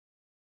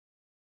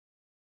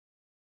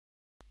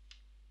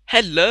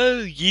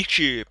Hello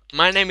YouTube,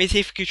 my name is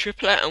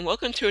Triplet and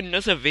welcome to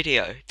another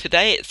video.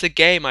 Today it's a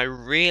game I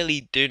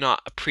really do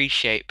not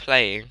appreciate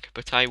playing,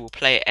 but I will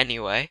play it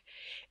anyway.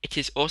 It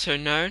is also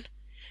known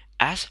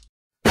as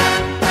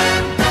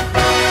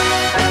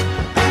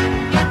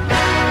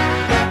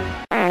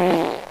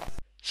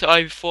So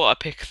I thought I'd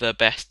pick the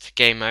best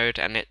game mode,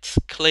 and it's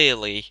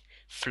clearly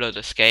Flood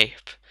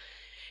Escape.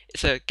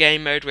 It's a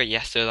game mode where you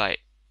have to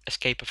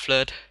escape a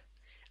flood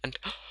and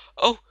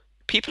oh,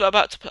 people are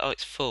about to play. Oh,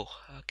 it's full.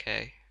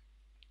 Okay.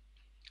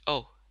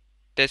 Oh,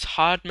 there's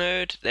hard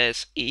mode,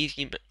 there's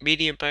easy,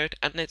 medium mode,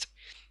 and there's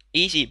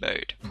easy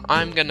mode.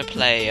 I'm gonna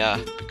play,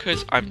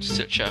 because I'm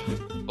such a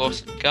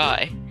awesome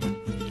guy,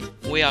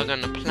 we are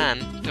gonna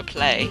plan to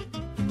play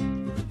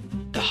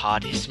the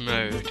hardest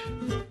mode.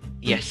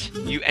 Yes,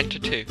 you enter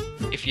too.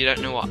 If you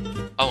don't know what,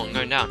 oh, I'm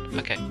going down.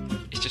 Okay,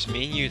 it's just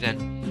me and you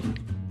then.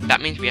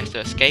 That means we have to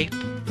escape.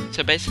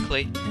 So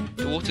basically,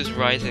 the water's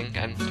rising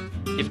and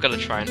you've got to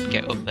try and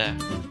get up there.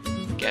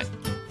 Get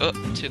up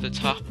to the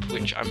top,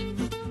 which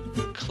I'm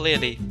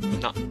clearly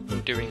not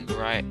doing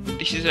right.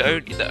 This is the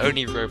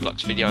only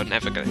Roblox video I'm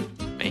ever going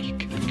to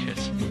make,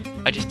 because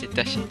I just did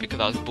this because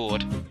I was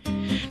bored.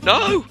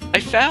 No! I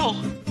fell!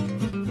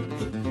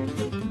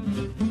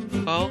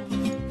 Oh,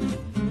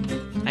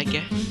 I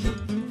guess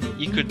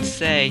you could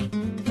say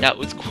that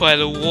was quite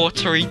a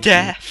watery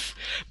death.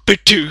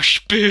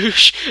 Badoosh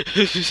boosh!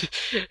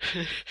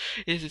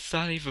 It's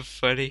not even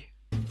funny.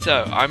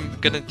 So, I'm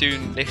gonna do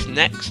this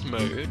next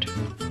mode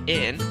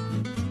in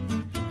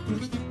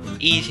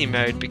easy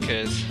mode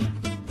because,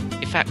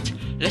 in fact,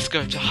 let's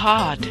go to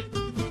hard.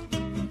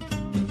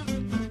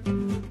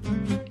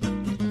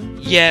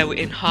 Yeah, we're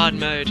in hard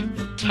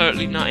mode.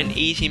 Totally not in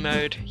easy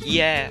mode.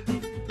 Yeah,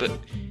 but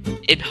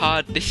in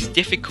hard, this is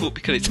difficult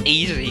because it's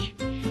easy.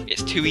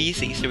 It's too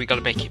easy, so we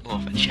gotta make it more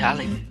of a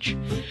challenge.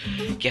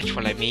 Get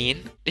what I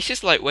mean? This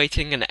is like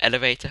waiting in an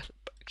elevator.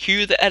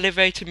 Cue the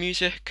elevator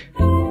music.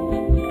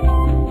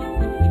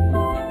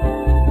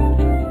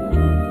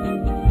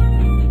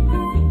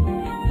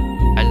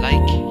 I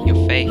like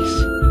your face.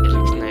 It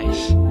looks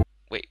nice.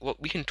 Wait,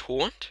 what? We can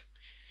taunt?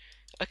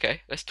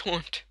 Okay, let's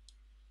taunt.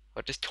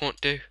 What does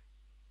taunt do?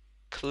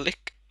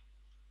 Click.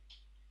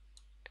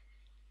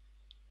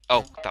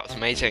 Oh, that was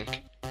amazing.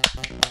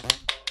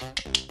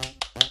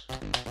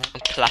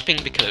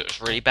 Clapping because it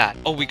was really bad.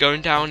 Oh, we're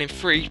going down in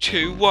 3,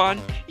 2,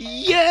 1.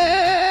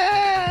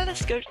 Yeah!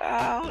 Let's go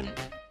down.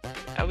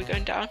 Are we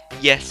going down?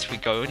 Yes, we're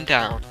going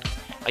down.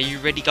 Are you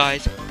ready,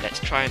 guys? Let's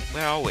try and...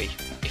 Where are we?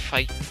 If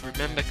I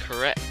remember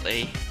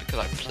correctly, because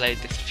I've played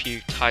this a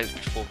few times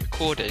before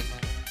recording.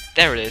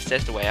 There it is.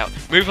 There's the way out.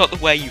 Move out the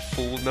way, you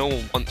fool. No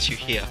one wants you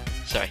here.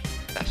 Sorry.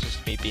 That's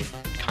just me being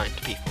kind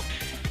to people.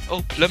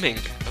 Oh, plumbing.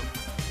 Oh,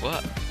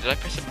 what? Did I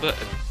press a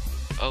button?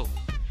 Oh.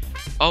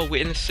 Oh,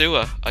 we're in the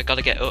sewer. I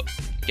gotta get up.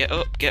 Get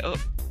up, get up.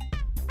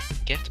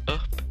 Get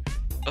up.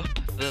 Up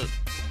the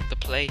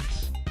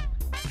place.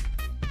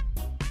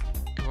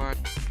 Come on.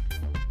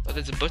 Oh,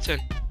 there's a button.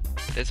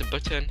 There's a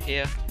button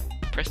here.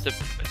 Press the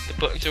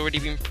button's already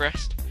been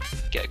pressed.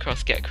 Get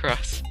across, get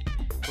across.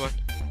 Come on.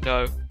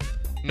 No.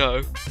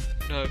 No.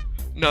 No.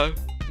 No.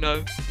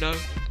 No. No.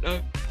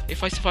 No.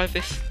 If I survive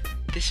this,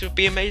 this would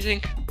be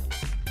amazing.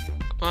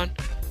 Come on.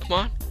 Come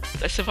on.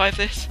 Let's survive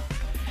this.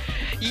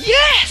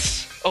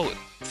 Yes! Oh,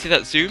 see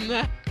that zoom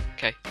there?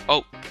 Okay.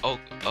 Oh, oh,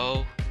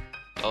 oh,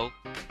 oh,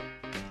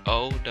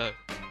 oh, no.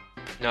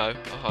 No.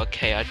 Oh,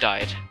 okay, I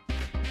died.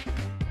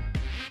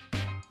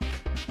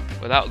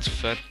 Well, that was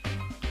fun.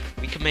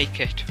 We can make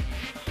it.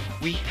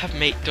 We have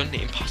done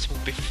the impossible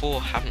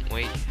before, haven't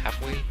we? Have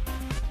we?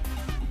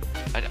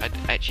 I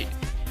actually...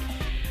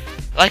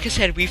 Like I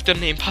said, we've done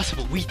the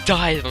impossible. We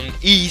died on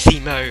easy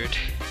mode.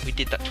 We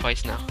did that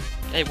twice now.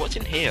 Hey, what's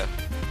in here?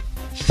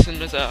 This is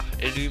another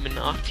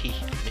Illuminati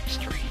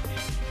mystery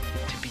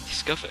to be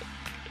discovered.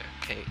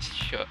 Okay, it's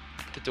shut.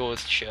 The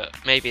door's shut.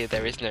 Maybe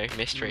there is no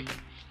mystery.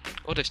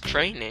 Oh, there's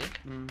training.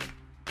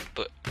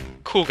 But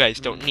cool guys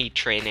don't need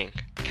training.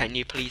 Can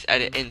you please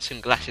edit in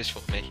some glasses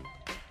for me?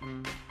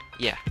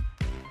 Yeah.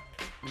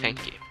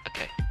 Thank you.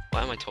 Okay.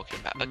 What am I talking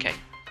about? Okay.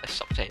 Let's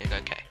stop saying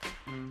okay.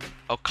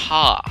 Oh,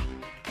 car.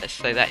 Let's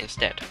say that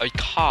instead. Oh,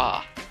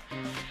 car.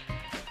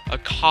 Oh,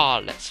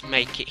 car. Let's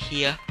make it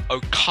here.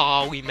 Oh,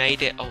 car. We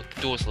made it. Oh,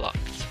 the door's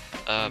locked.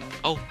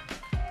 Oh.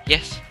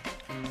 Yes.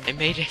 I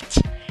made it.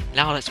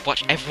 Now let's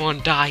watch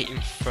everyone die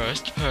in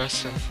first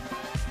person.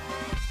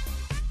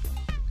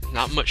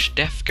 Not much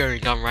death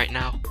going on right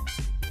now.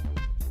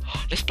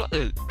 Let's block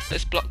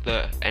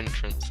the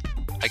entrance.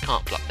 I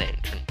can't block the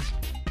entrance.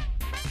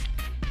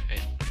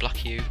 Okay,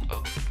 block you.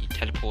 Oh, you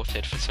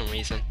teleported for some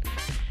reason.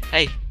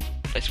 Hey,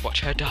 let's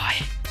watch her die.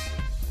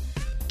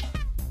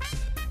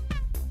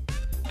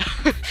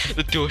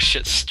 The door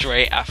shuts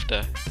straight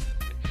after.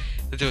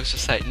 The door's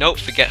just like, nope,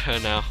 forget her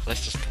now.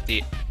 Let's just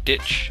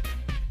ditch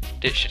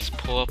this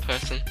poor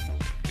person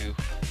who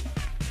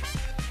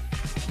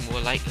is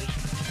more likely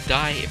to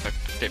die. If I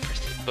don't press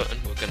this button,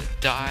 we're gonna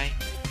die.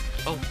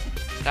 Oh,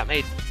 that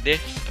made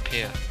this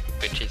appear,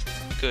 which is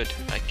good,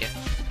 I guess.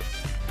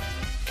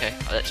 Okay,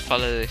 let's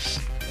follow this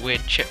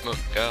weird chipmunk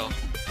girl.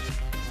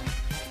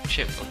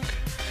 Chipmunk.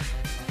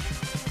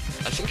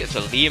 I think it's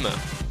a lemur.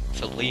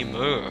 It's a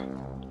lemur.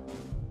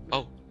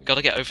 Oh, we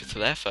gotta get over to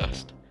there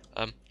first.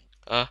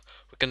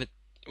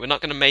 We're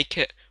not gonna make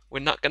it. We're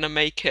not gonna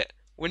make it.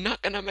 We're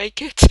not gonna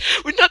make it.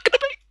 We're not gonna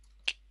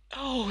make.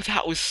 Oh,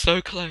 that was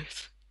so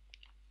close.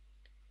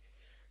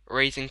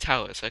 Raising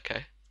towers.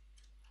 Okay.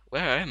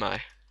 Where am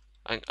I?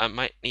 I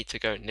might need to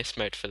go in this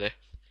mode for this.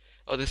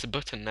 Oh, there's a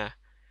button there.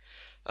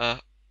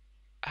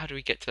 How do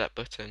we get to that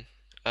button?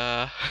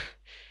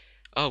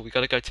 Oh, we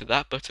gotta go to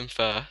that button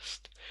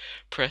first.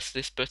 Press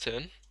this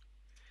button.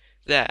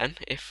 Then,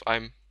 if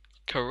I'm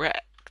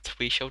correct,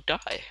 we shall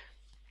die.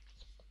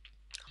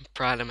 I'm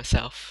proud of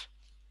myself.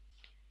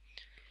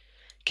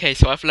 Okay,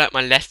 so I've learnt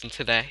my lesson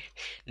today.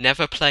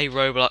 Never play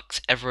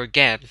Roblox ever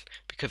again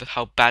because of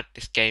how bad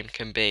this game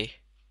can be.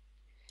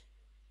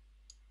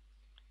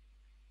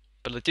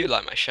 But I do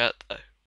like my shirt though.